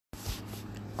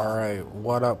Alright,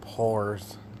 what up,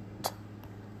 whores?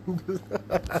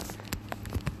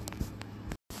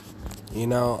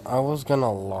 I was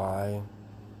gonna lie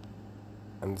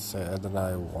and say that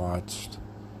I watched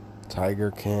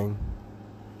Tiger King,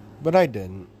 but I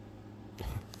didn't.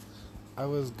 I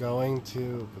was going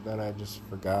to, but then I just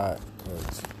forgot,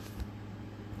 because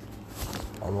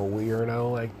I'm a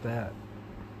weirdo like that.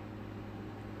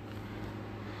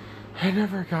 I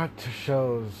never got to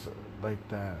shows like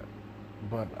that,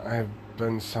 but I've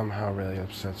been somehow really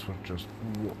obsessed with just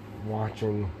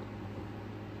watching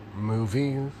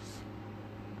movies.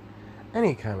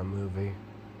 Any kind of movie.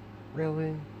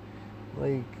 Really?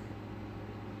 Like,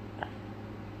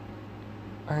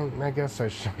 I guess I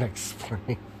should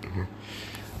explain.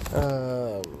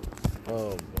 Oh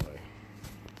boy.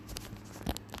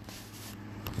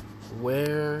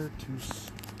 Where to start?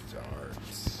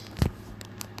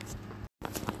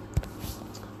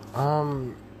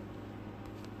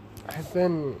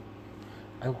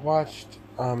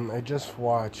 I just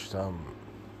watched,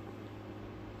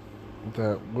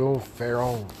 the Will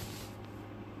Ferrell,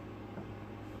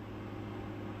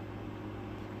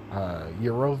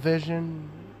 Eurovision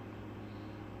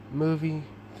movie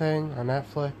thing on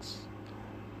Netflix.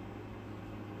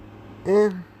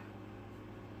 It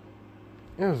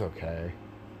was okay.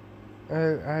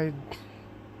 It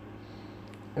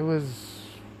was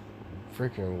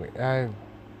freaking weird. I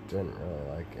didn't really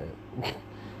like it.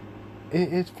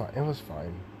 It's fine. It was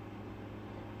fine.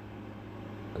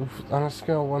 On a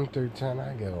scale of 1 through 10,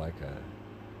 I give it like a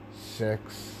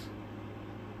 6.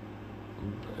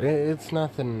 It's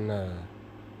nothing to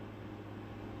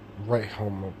write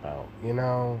home about,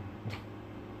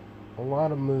 A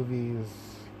lot of movies,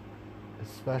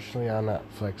 especially on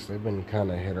Netflix, they've been kind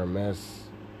of hit or miss.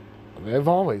 They've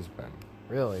always been,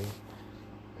 really.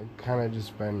 They've kind of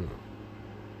just been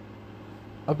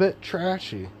a bit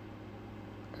trashy.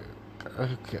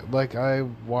 Like, I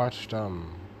watched, I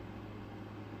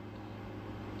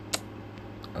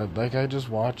just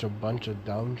watch a bunch of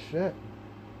dumb shit.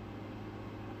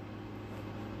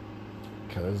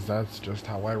 Because that's just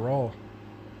how I roll.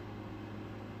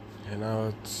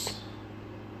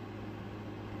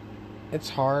 It's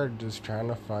hard just trying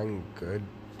to find good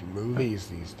movies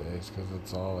these days, because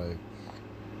it's all, like,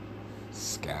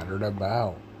 scattered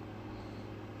about.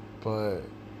 But,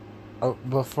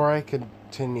 before I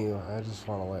continue, I just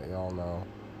want to let y'all know,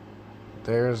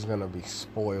 there's gonna be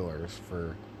spoilers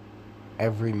for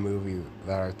every movie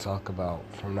that I talk about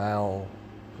from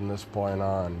this point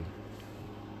on.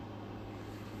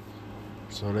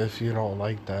 So if you don't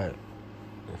like that,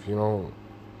 if you don't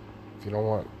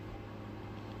want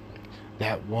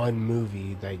that one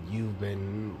movie that you've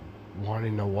been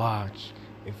wanting to watch,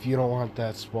 if you don't want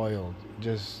that spoiled,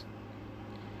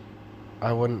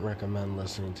 I wouldn't recommend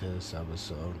listening to this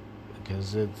episode,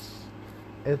 because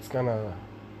it's gonna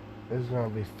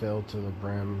be filled to the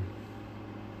brim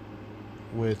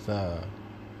with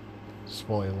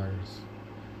spoilers.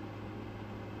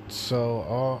 So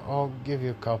I'll give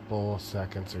you a couple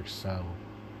seconds or so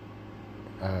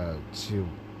to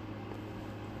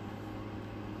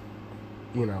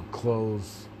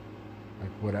close,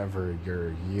 like, whatever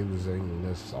you're using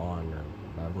this on or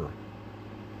whatever.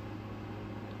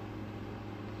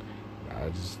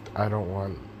 I don't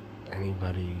want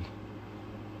anybody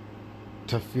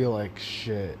to feel like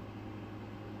shit.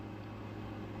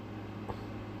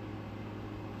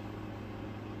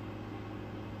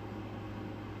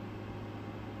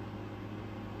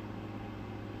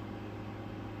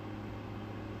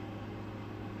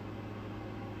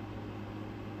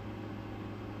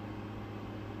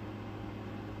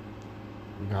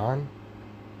 Gone?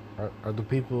 Are the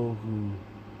people who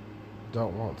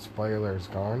don't want spoilers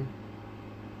gone?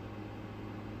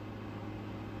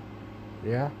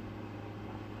 Yeah?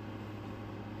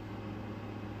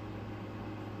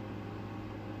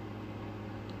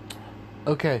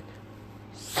 Okay,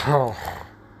 so...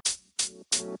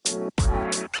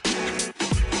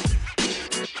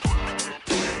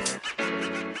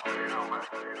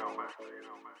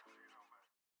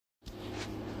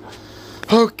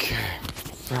 Okay,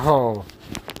 so...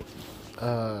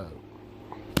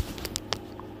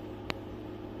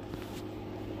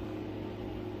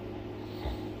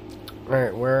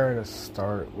 Alright, where to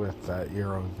start with that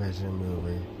Eurovision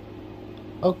movie?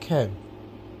 Okay.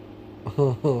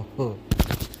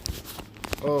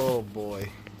 Oh boy.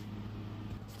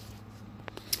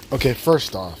 Okay,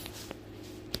 first off,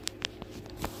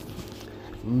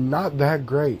 not that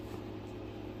great.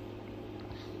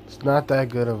 It's not that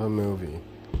good of a movie.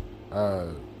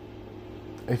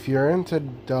 If you're into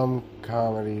dumb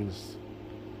comedies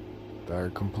that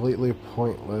are completely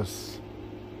pointless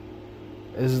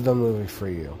is the movie for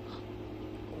you.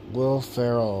 Will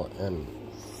Ferrell and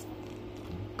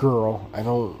girl, I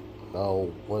don't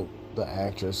know what the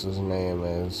actress's name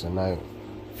is, and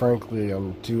frankly,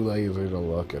 I'm too lazy to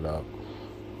look it up.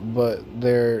 But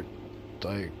they're,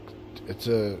 like, it's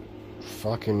a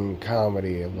fucking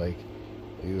comedy of, like,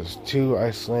 these two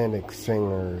Icelandic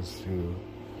singers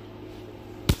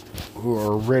who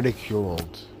are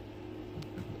ridiculed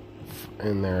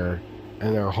in their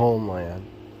homeland,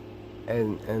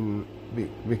 and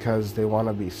because they want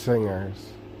to be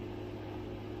singers,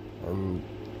 and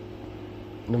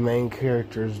the main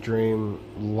character's dream,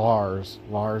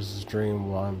 Lars's dream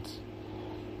was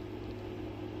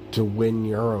to win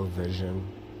Eurovision,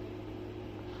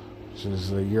 which is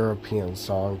the European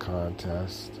Song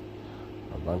Contest.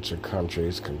 A bunch of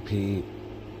countries compete,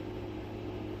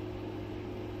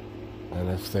 and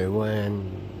if they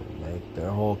win, like, their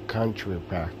whole country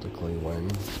practically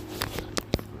wins.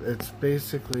 It's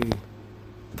basically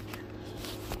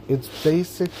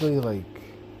like,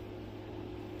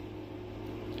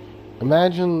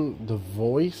 imagine The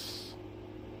Voice,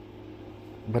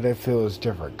 but if it was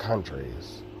different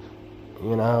countries,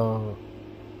 you know.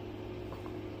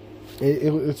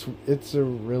 It's a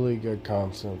really good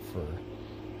concept for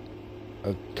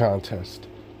a contest,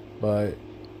 but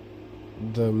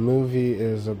the movie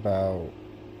is about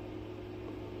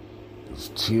these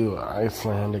two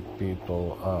Icelandic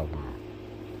people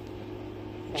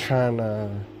trying to,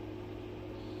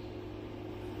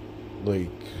 like,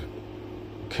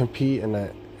 compete in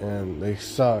it, and they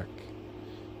suck,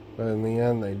 but in the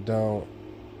end they don't.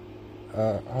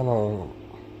 I don't.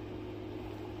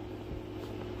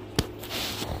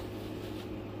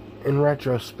 In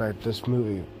retrospect, this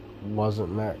movie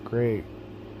wasn't that great.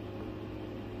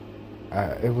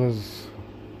 It was.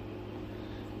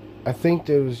 I think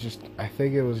it was just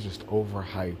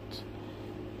overhyped.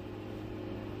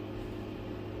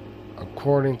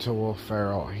 According to Will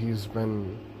Ferrell, he's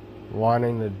been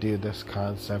wanting to do this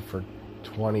concept for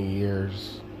 20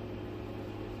 years,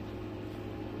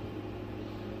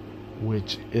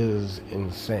 which is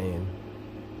insane.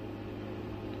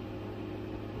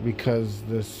 Because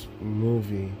this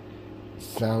movie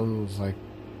sounds like,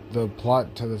 the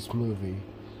plot to this movie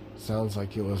sounds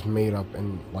like it was made up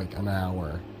in like an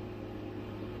hour,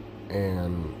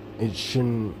 and it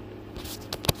should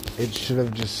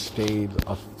have just stayed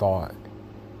a thought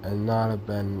and not have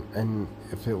been. And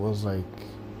if it was like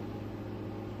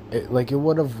it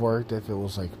would have worked if it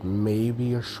was like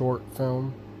maybe a short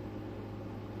film,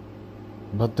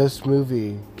 but this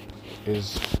movie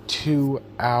is 2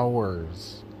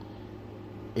 hours.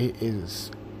 It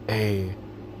is a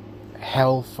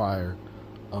hellfire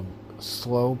of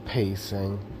slow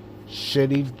pacing,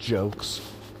 shitty jokes.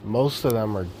 Most of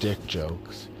them are dick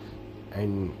jokes,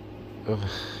 and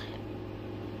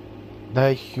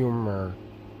that humor,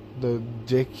 the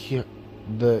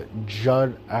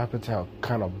Judd Apatow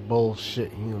kind of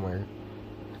bullshit humor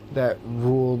that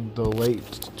ruled the late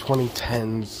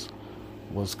 2010s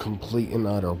was complete and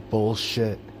utter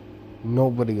bullshit.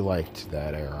 Nobody liked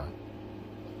that era.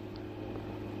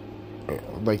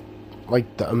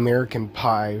 Like the American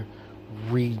Pie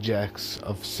rejects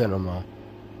of cinema.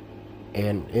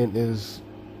 And it is,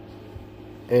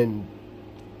 and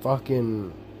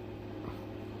fucking,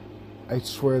 I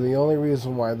swear the only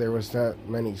reason why there was that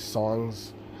many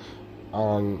songs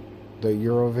on the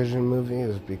Eurovision movie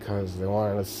is because they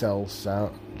wanted to sell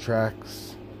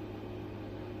soundtracks,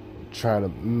 try to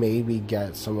maybe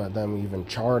get some of them even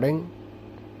charting.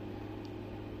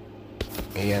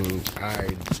 And I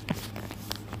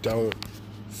don't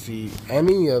see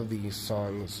any of these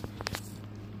songs.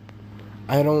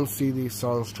 I don't see these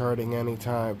songs charting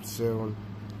anytime soon,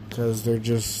 because they're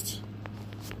just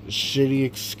shitty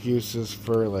excuses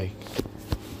for, like,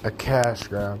 a cash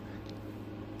grab.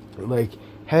 Like,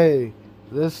 hey,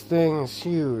 this thing is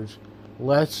huge.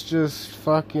 Let's just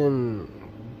fucking,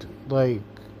 like,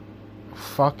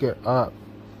 fuck it up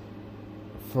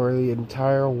for the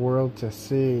entire world to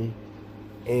see.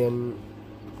 And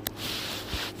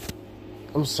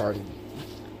I'm sorry,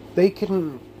 they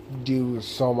can do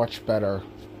so much better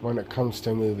when it comes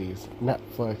to movies.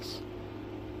 Netflix,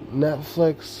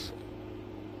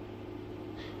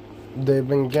 they've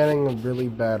been getting a really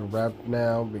bad rep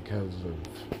now because of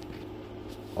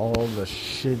all the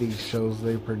shitty shows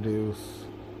they produce.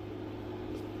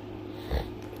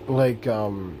 Like,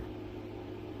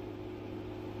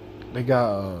 they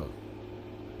got,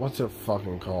 what's it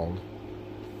fucking called?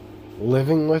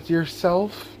 Living with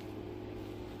Yourself?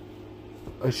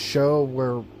 A show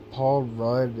where Paul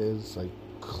Rudd is, like,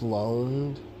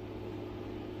 cloned.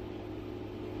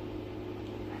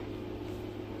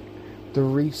 the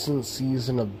recent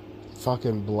season of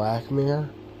fucking Black Mirror,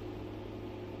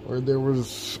 where there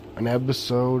was an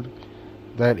episode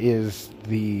that is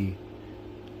the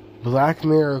Black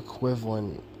Mirror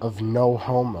equivalent of No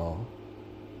Homo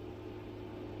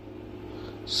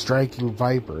striking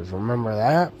vipers. Remember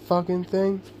that fucking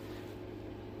thing?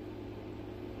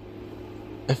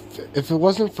 If it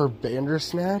wasn't for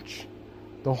Bandersnatch,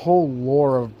 the whole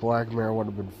lore of Black Mirror would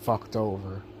have been fucked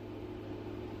over.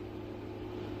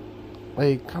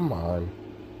 Like, come on.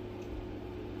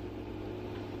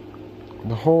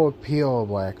 The whole appeal of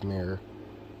Black Mirror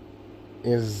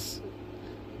is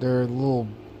they're little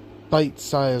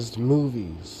bite-sized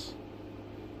movies.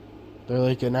 They're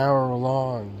like an hour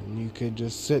long, and you could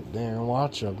just sit there and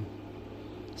watch them.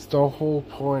 It's the whole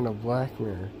point of Black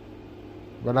Mirror.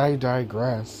 But I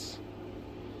digress.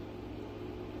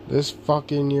 This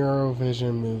fucking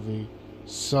Eurovision movie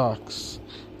sucks.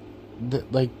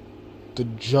 The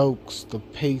jokes, the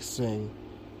pacing,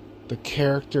 the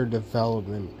character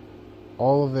development,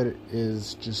 all of it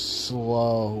is just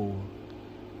slow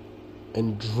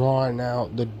and drawn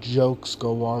out. The jokes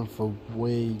go on for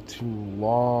way too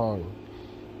long.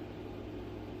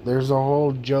 There's a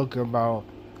whole joke about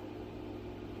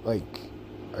like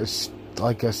a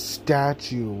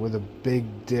statue with a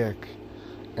big dick,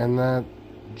 and that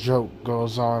joke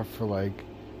goes on for like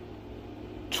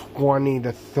 20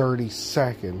 to 30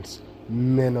 seconds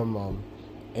minimum,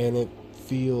 and it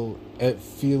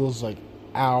feels like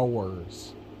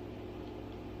hours,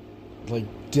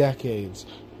 like decades,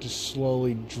 just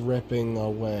slowly dripping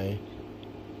away.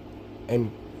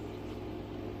 And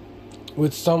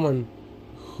with someone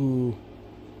who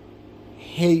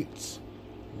hates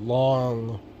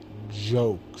long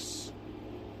jokes,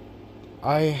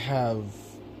 I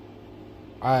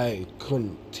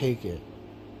couldn't take it.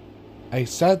 I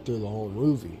sat through the whole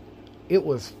movie. It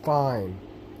was fine.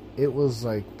 It was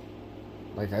like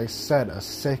I said, a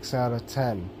 6 out of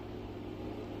 10.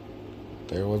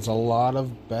 There was a lot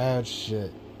of bad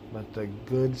shit, but the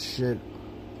good shit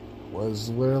was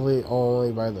literally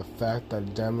only by the fact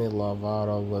that Demi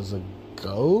Lovato was a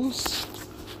ghost.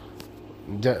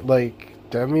 Demi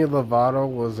Lovato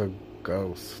was a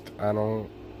ghost. I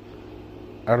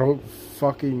don't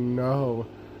fucking know.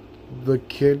 The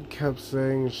kid kept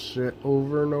saying shit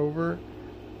over and over,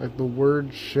 like the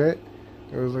word shit.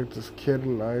 It was like this kid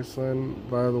in Iceland,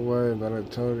 by the way, that I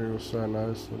told you was set in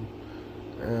Iceland.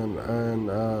 And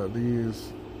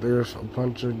there's a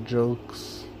bunch of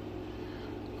jokes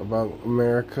about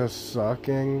America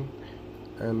sucking,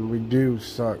 and we do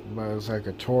suck, but it's like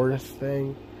a tourist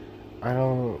thing.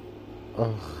 Oh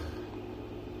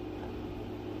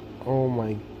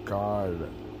my god.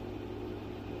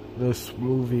 This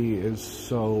movie is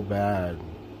so bad.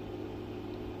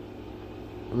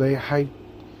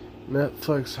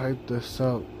 Netflix hyped this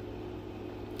up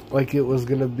like it was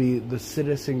gonna be the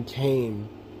Citizen Kane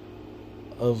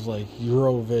of like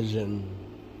Eurovision.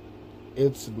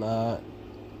 It's not.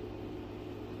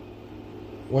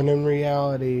 When in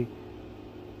reality,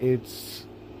 it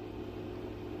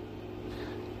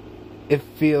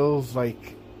feels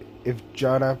like if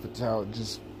Judd Apatow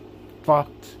just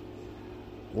fucked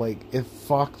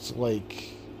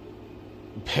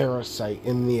Parasite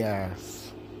in the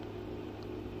ass.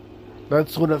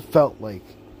 That's what it felt like.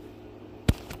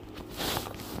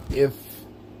 If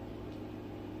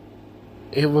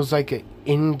it was like an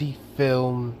indie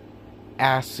film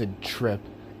acid trip,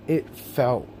 it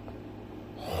felt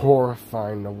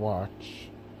horrifying to watch.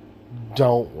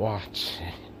 Don't watch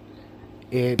it.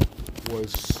 It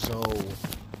was so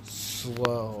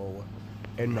slow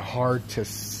and hard to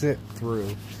sit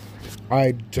through.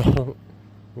 I don't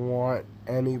want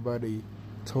anybody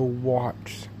to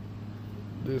watch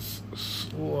this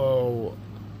slow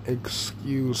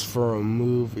excuse for a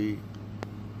movie.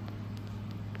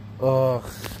 Ugh.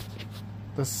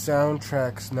 The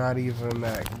soundtrack's not even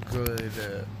that good.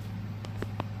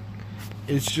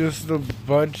 It's just a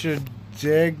bunch of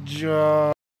dick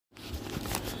jokes.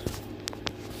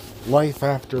 Life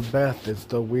After Beth is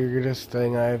the weirdest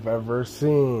thing I've ever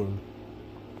seen.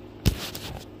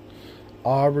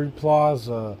 Aubrey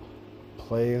Plaza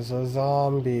plays a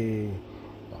zombie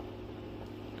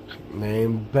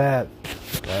named Beth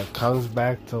that comes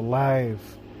back to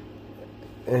life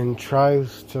and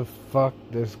tries to fuck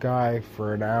this guy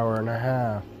for an hour and a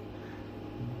half.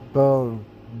 Boom.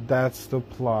 That's the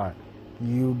plot.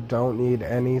 You don't need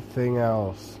anything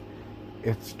else.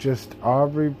 It's just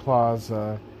Aubrey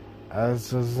Plaza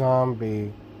as a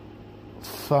zombie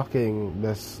fucking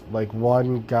this like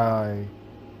one guy,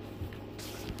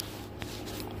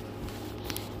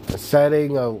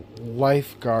 setting a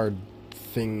lifeguard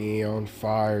thingy on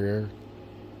fire.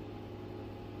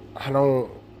 I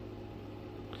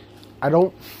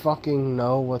don't fucking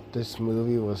know what this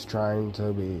movie was trying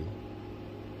to be.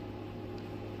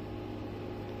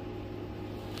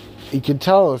 You could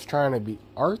tell it was trying to be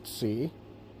artsy.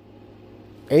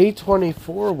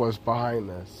 A24 was behind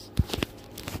this.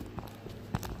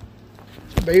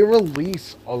 They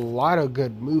release a lot of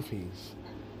good movies.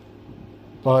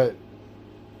 But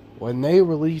when they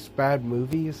release bad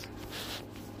movies,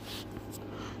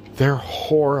 they're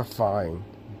horrifying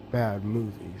bad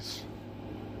movies.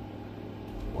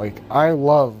 Like, I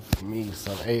love me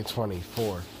some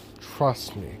A24.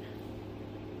 Trust me.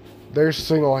 They're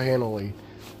single-handedly,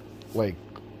 like,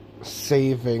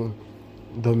 saving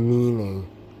the meaning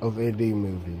of indie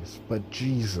movies. But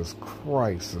Jesus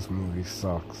Christ, this movie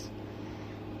sucks.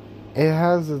 It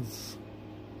has its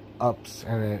ups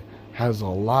and it has a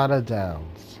lot of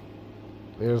downs.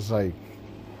 There's, like,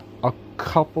 a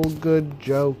couple good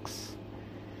jokes.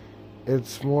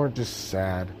 It's more just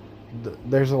sad.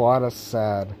 There's a lot of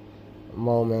sad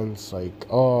moments, like,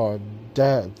 oh,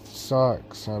 death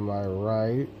sucks, am I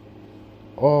right?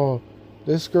 Oh,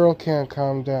 this girl can't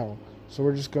calm down, so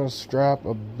we're just gonna strap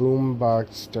a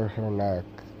boombox to her neck.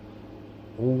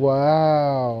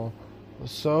 Wow,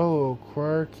 so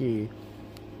quirky.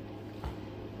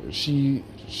 She's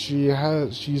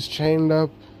chained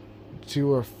up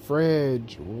to a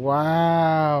fridge.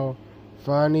 Wow,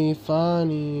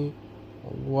 funny.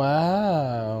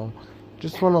 Wow.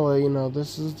 Just want to let you know,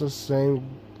 this is the same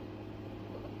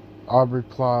Aubrey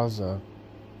Plaza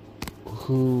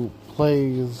who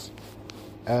plays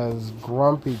as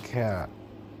Grumpy Cat.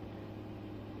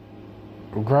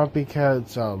 Grumpy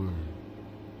Cat's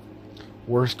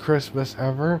Worst Christmas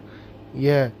Ever.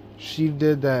 Yeah, she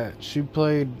did that. She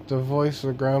played the voice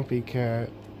of Grumpy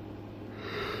Cat.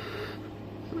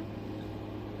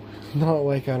 Not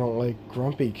like I don't like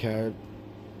Grumpy Cat.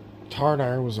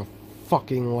 Tardar was a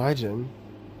fucking legend.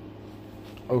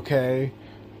 Okay?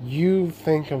 You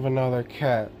think of another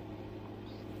cat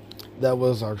that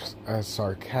was as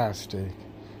sarcastic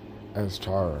as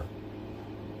Tara.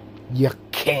 You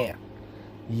can't.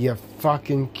 You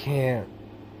fucking can't.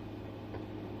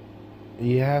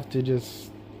 You have to just...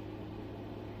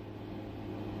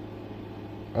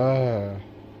 Oh,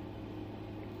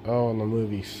 and the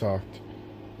movie sucked.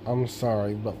 I'm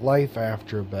sorry, but Life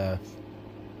After Beth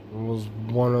was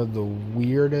one of the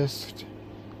weirdest,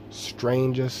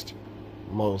 strangest,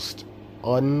 most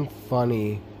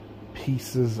unfunny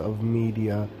pieces of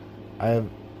media I have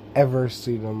ever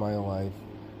seen in my life.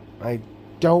 I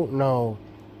don't know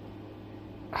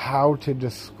how to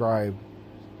describe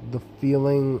the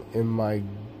feeling in my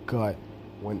gut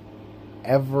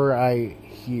whenever I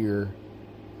hear,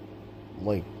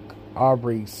 like,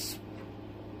 Aubrey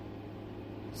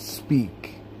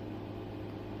speak.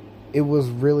 It was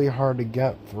really hard to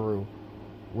get through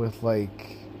with,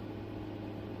 like,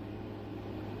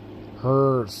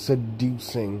 her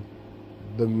seducing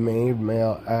the main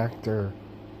male actor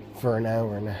for an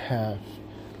hour and a half.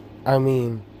 I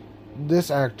mean,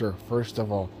 this actor, first of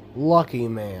all, lucky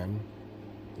man.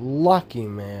 Like,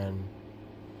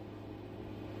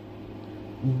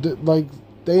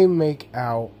 they make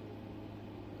out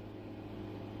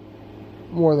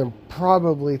more than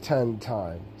probably 10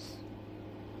 times.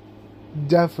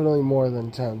 Definitely more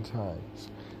than 10 times.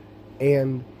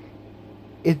 And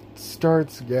it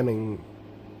starts getting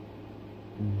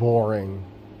boring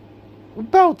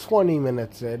about 20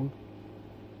 minutes in,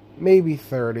 maybe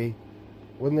 30,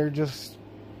 when they're just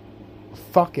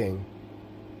fucking.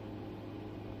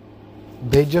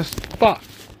 They just fuck.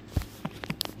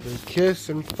 They kiss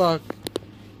and fuck,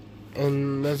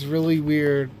 and that's really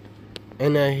weird,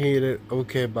 and I hate it.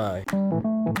 Okay, bye.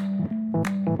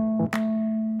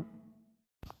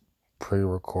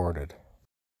 Pre-recorded.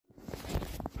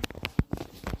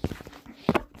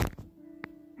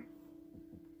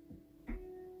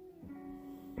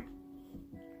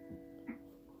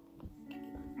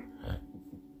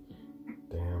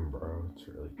 Damn, bro, it's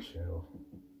really chill.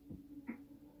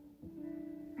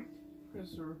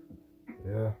 Christopher.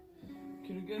 Yeah.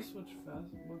 Can you guess which fast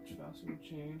food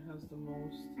chain has the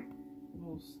most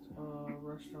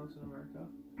restaurants in America?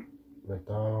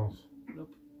 McDonald's.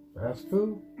 Nope. Fast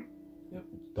food? Yep.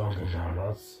 Dunkin'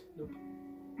 Donuts. Nope.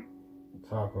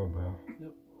 Taco Bell.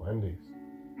 Nope. Wendy's.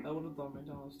 I would have thought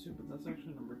McDonald's too, but that's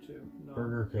actually number 2. No.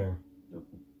 Burger King. Nope.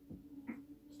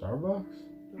 Starbucks?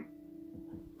 Nope.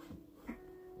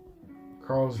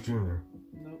 Carl's Jr.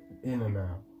 Nope.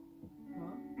 In-N-Out.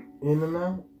 Huh?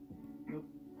 In-N-Out? Nope.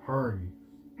 Hardee's.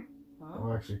 Huh?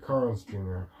 Well, actually, Carl's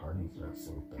Jr. Hardee's, that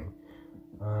same thing.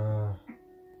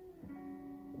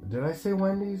 Did I say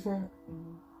Wendy's yet?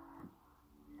 Mm-hmm.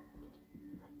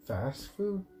 Fast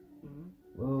food?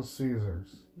 Mm-hmm. Little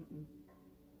Caesars. Mm-mm.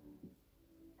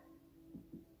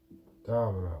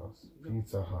 Domino's. Nope.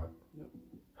 Pizza Hut. Nope.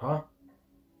 Huh?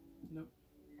 Nope.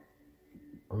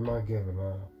 I'm not giving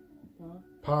up. Huh?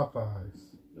 Popeyes.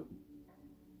 Nope.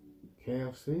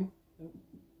 KFC? Nope.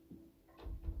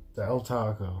 Del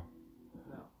Taco.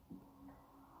 No.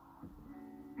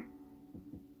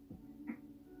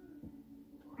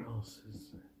 What else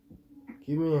is there?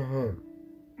 Give me a hint.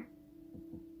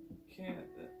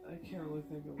 I can't really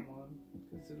think of one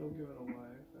because it'll give it away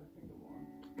if I think of one.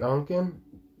 Dunkin'?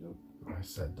 Nope. I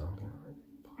said Dunkin' already.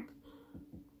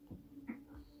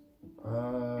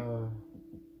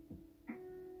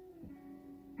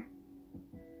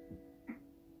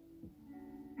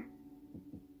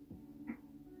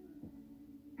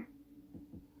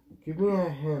 Give me a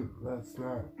hint that's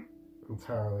not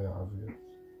entirely obvious.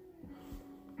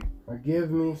 Or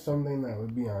give me something that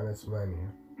would be on its menu.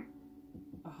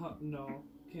 No,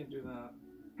 can't do that.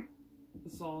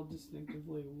 It's all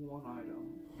distinctively one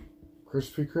item.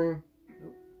 Krispy Kreme?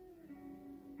 Nope.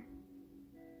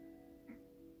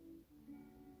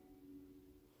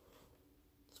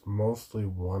 It's mostly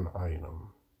one item.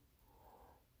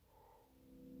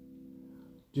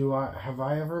 Have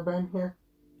I ever been here?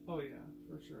 Oh yeah,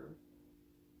 for sure.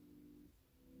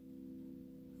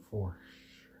 For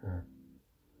sure.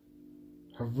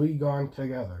 Have we gone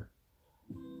together?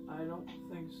 I don't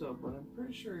think so, but I'm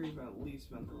pretty sure you've at least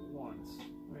been there once.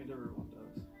 I mean, everyone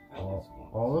does. At least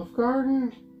once. Olive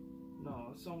Garden?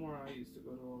 No, somewhere I used to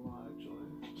go to a lot,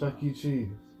 actually. Chuck E. Cheese?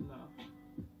 No.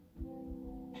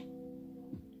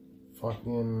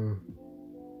 Fucking...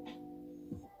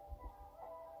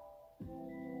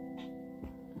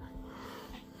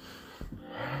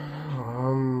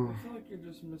 I feel like you're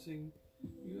just missing...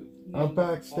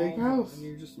 Outback Steakhouse? And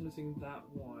you're just missing that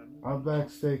one. Outback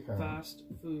Steakhouse. Fast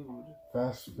food.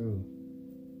 Fast food.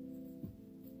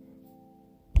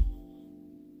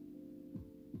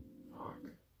 Fuck.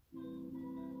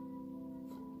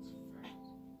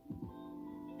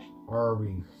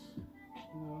 Arby's.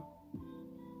 No.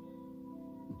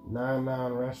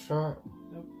 99 Restaurant?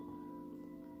 Nope.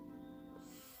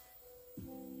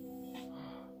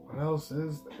 What else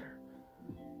is there?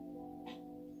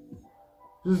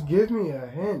 Just give me a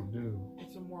hint, dude.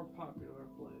 It's a more popular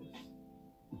place.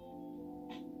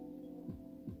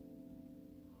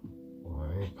 Well,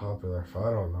 it ain't popular if I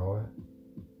don't know it.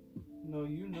 No,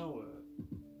 you know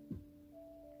it.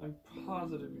 I'm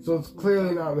positive you So it's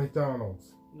clearly not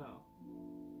McDonald's. No.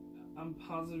 I'm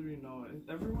positive you know it.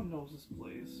 Everyone knows this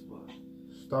place, but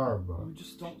Starbucks. you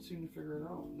just don't seem to figure it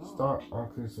out. No.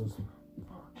 Okay, so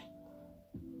fuck.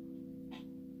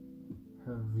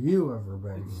 Have you ever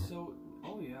been It's here? so...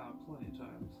 Oh yeah, plenty of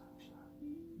times.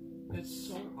 It's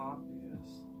so obvious.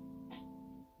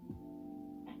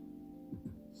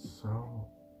 So...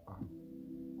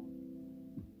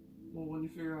 Well, when you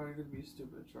figure out you're gonna be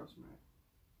stupid, trust me.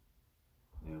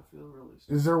 You'll feel really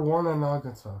stupid. Is there one in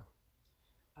Naugatuck?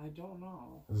 I don't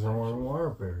know. Is there one in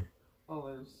Waterbury? Oh,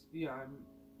 there's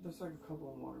like a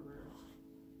couple in Waterbury.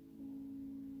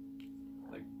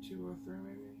 Like 2 or 3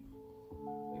 maybe?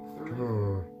 Like 3?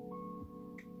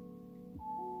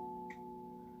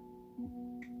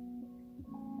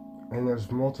 And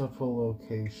there's multiple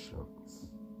locations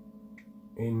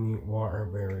in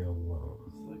Waterbury alone.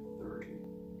 It's like 30.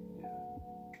 Yeah.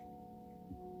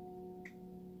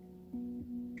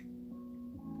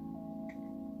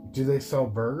 Do they sell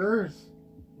burgers?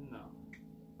 No.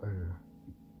 Okay.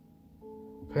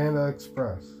 Panda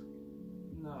Express.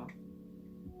 No.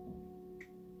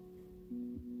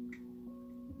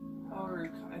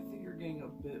 However, I think you're getting a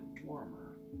bit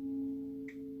warmer.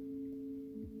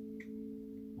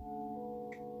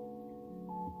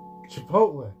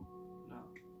 Chipotle. No.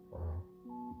 Wow.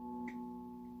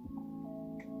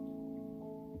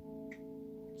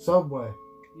 Subway.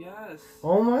 Yes.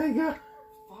 Oh my god.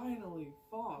 Finally,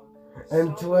 fuck.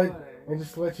 And Subway.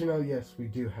 just to let you know, yes, we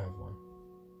do have one.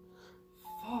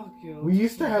 Fuck you. We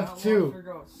used to have That long 2. to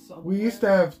figure out Subway? We used to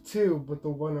have 2, but the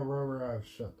one in Aurora I've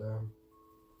shut down.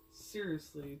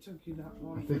 Seriously, it took you that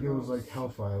long. I to think it figure was out like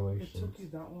health It violations. took you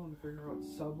that long to figure out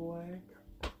Subway.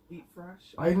 Eat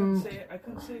Fresh. I couldn't didn't- say it. I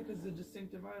couldn't say it because the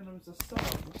distinctive item is a sub.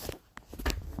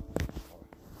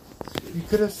 You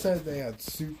could have said they had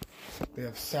soup, they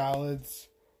have salads.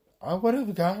 I would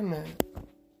have gotten it.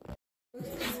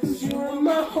 You're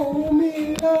my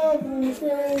homie, lover,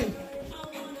 friend.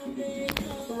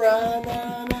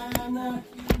 Ra-na-na-na.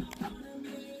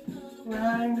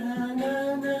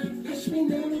 Ra-na-na-na. Wish we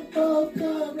never broke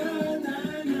up.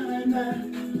 Ra-na-na-na.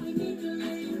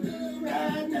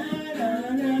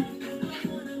 Ra-na-na-na.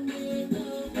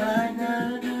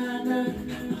 Ra-na-na-na.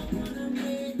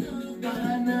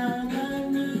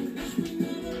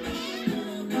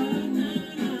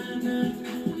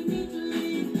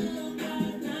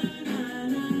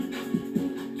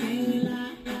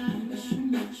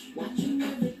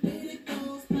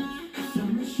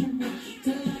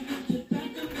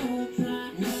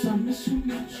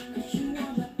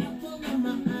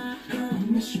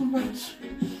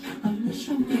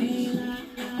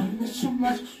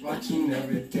 much. Watching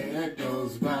every day that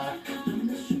goes by.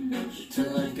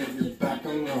 Till I get you back,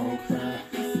 I'm gonna cry.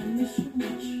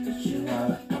 You are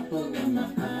the apple of my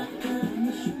eye.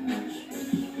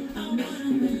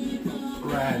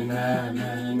 Right now,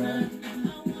 right now.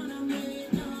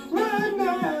 Right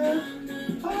now.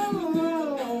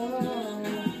 Oh.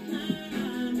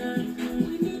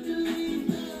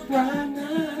 Right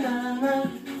now. Right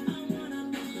now.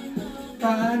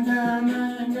 Right now.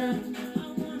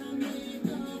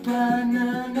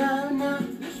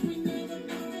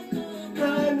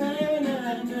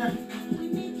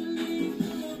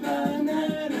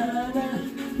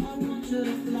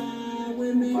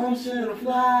 Want you to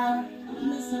fly.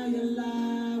 Miss how you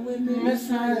lie with me. Miss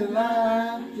how you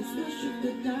lie. Just wish you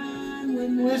could dine with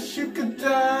me. Wish you could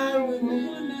dine with me.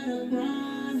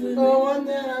 The one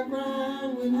that I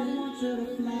grind with me. I want you to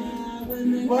fly with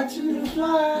me. Want you to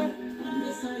fly.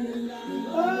 Miss how you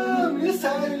lie. Oh, miss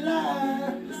how you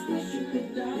lie. Just wish you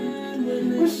could dine with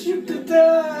me. Wish you could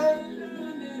dine.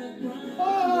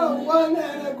 Oh, one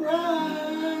that I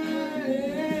grind.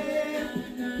 Yeah.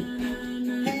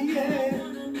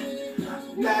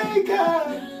 Make up.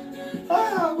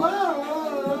 Oh,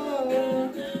 oh,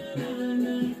 oh.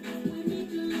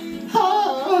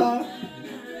 Oh.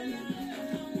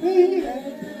 Yeah.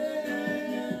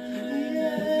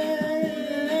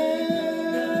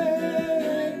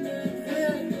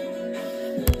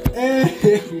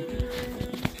 Hey.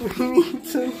 We need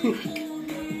to.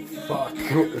 Fuck.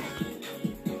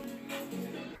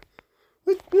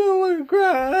 We don't want to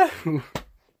cry.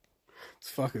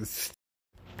 It's fucking.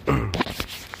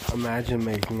 Imagine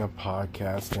making a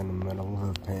podcast in the middle of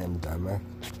a pandemic.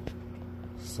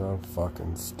 So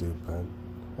fucking stupid.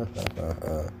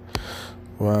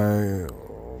 Why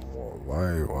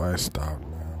stop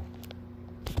now?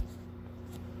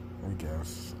 I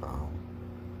guess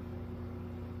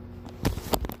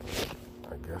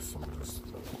I'm just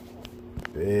a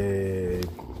big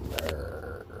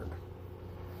nerd.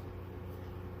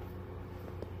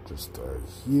 Just a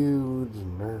huge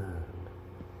nerd.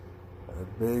 A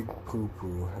big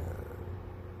poo-poo head.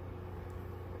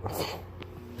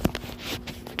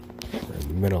 We're in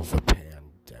the middle of a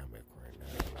pandemic right now.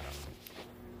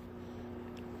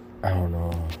 I don't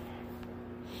know.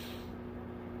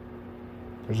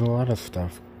 There's a lot of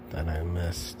stuff that I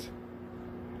missed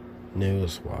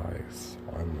news-wise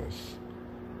on this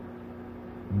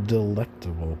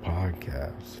delectable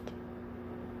podcast.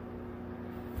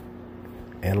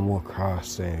 Animal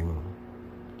Crossing.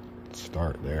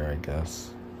 Start there, I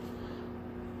guess.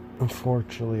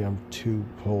 Unfortunately, I'm too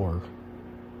poor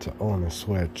to own a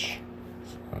Switch.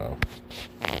 So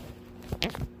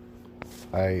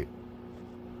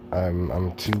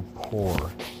I'm too poor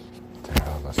to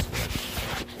have a Switch.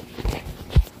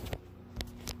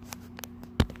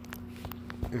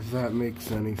 If that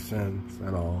makes any sense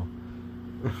at all.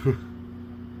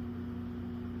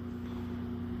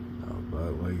 No,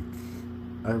 but like,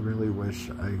 I really wish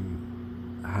I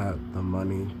had the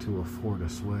money to afford a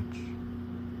Switch.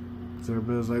 So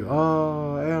everybody's like,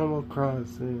 oh, Animal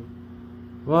Crossing.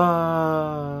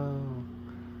 Wow.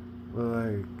 But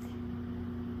like,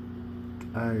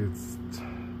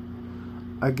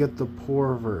 I get the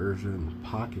poor version,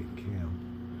 Pocket Cam.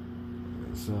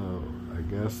 So I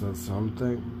guess that's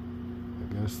something. I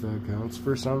guess that counts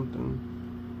for something.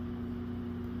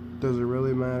 Does it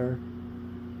really matter?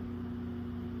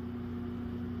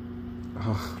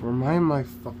 Ugh, remind my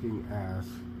fucking ass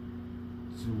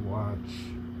to watch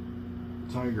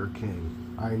Tiger King.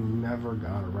 I never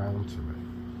got around to it.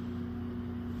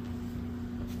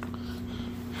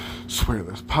 Swear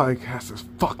this podcast is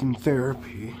fucking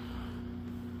therapy.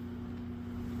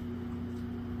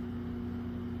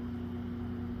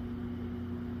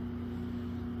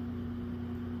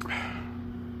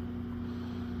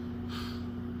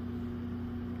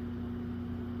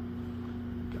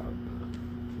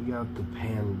 You got the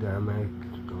pandemic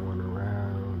going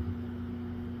around.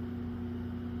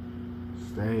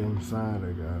 Stay inside,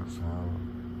 I guess.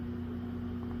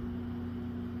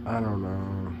 I don't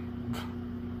know.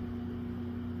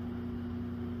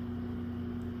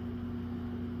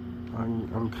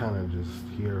 I'm kind of just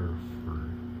here for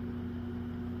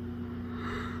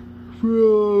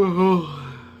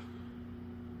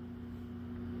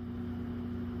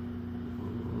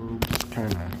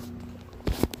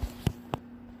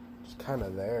kind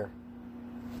of there.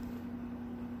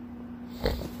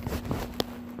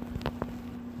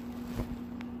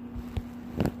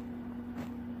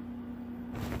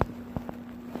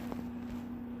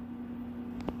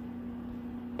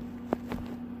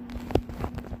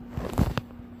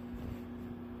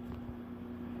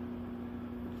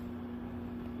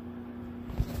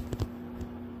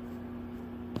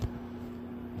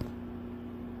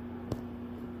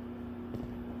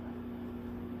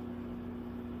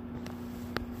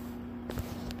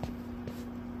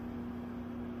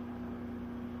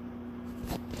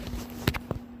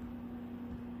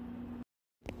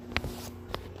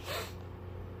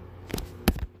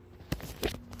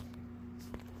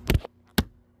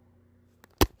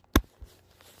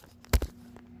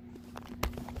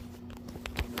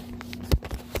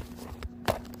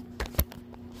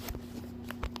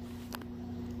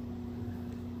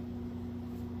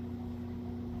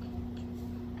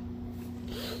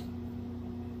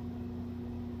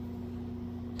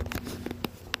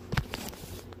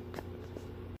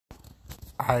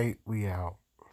 Alright, we out.